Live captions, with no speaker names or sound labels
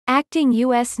Acting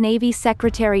U.S. Navy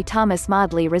Secretary Thomas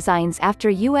Modly resigns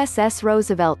after Uss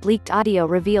Roosevelt leaked audio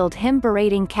revealed him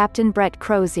berating Captain Brett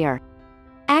Crozier.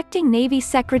 Acting Navy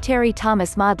Secretary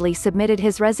Thomas Modly submitted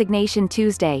his resignation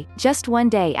Tuesday, just one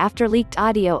day after leaked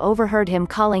audio overheard him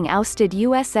calling ousted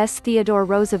USS Theodore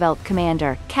Roosevelt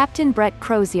commander, Captain Brett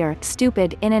Crozier,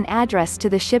 stupid in an address to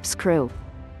the ship's crew.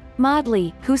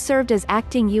 Modly, who served as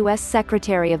acting U.S.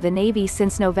 Secretary of the Navy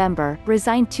since November,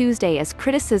 resigned Tuesday as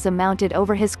criticism mounted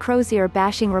over his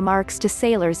Crozier-bashing remarks to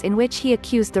sailors in which he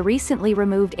accused the recently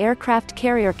removed aircraft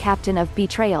carrier captain of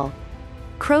betrayal.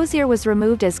 Crozier was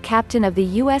removed as captain of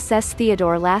the USS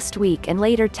Theodore last week and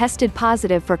later tested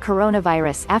positive for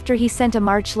coronavirus after he sent a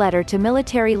March letter to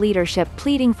military leadership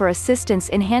pleading for assistance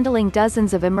in handling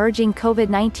dozens of emerging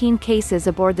COVID-19 cases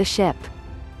aboard the ship.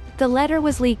 The letter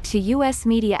was leaked to U.S.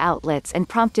 media outlets and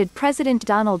prompted President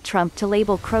Donald Trump to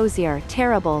label Crozier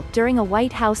terrible during a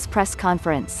White House press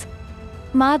conference.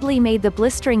 Modly made the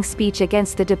blistering speech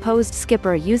against the deposed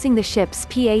skipper using the ship's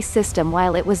PA system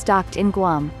while it was docked in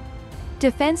Guam.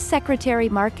 Defense Secretary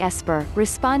Mark Esper,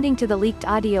 responding to the leaked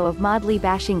audio of Modly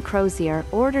bashing Crozier,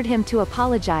 ordered him to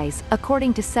apologize,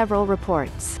 according to several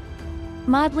reports.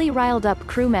 Modly riled up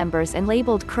crew members and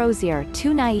labeled Crozier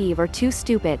too naive or too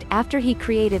stupid after he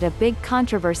created a big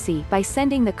controversy by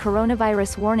sending the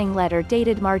coronavirus warning letter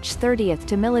dated March 30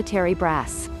 to military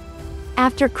brass.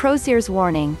 After Crozier's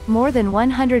warning, more than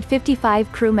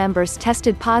 155 crew members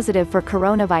tested positive for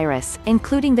coronavirus,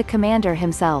 including the commander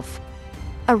himself.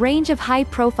 A range of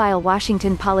high-profile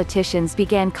Washington politicians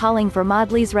began calling for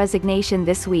Modly's resignation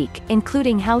this week,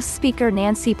 including House Speaker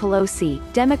Nancy Pelosi,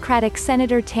 Democratic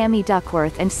Senator Tammy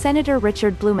Duckworth and Senator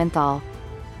Richard Blumenthal.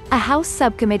 A House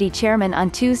subcommittee chairman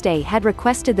on Tuesday had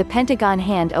requested the Pentagon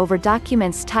hand over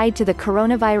documents tied to the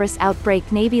coronavirus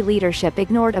outbreak Navy leadership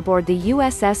ignored aboard the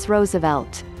USS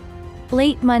Roosevelt.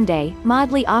 Late Monday,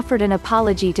 Modly offered an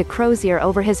apology to Crozier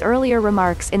over his earlier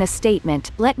remarks in a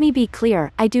statement. "Let me be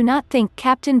clear, I do not think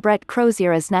Captain Brett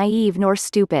Crozier is naive nor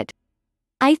stupid.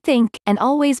 I think, and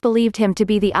always believed him to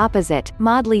be the opposite,"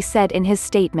 Modly said in his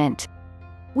statement.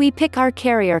 "We pick our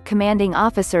carrier commanding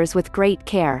officers with great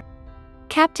care.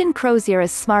 Captain Crozier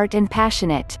is smart and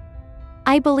passionate.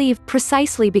 I believe,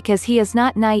 precisely because he is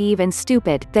not naive and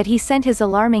stupid, that he sent his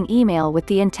alarming email with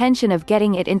the intention of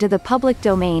getting it into the public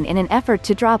domain in an effort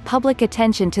to draw public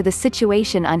attention to the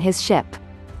situation on his ship.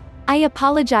 I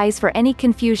apologize for any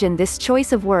confusion this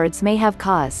choice of words may have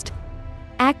caused."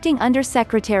 Acting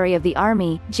Undersecretary of the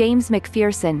Army, James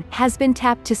McPherson, has been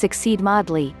tapped to succeed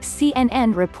Modly,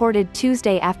 CNN reported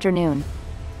Tuesday afternoon.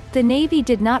 The Navy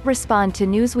did not respond to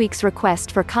Newsweek's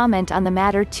request for comment on the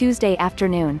matter Tuesday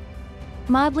afternoon.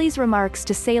 Modly's remarks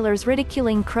to sailors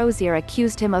ridiculing Crozier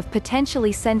accused him of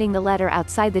potentially sending the letter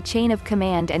outside the chain of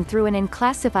command and through an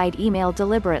unclassified email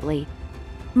deliberately.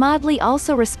 Modly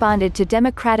also responded to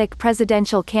Democratic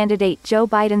presidential candidate Joe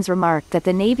Biden's remark that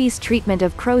the Navy's treatment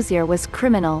of Crozier was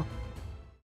criminal.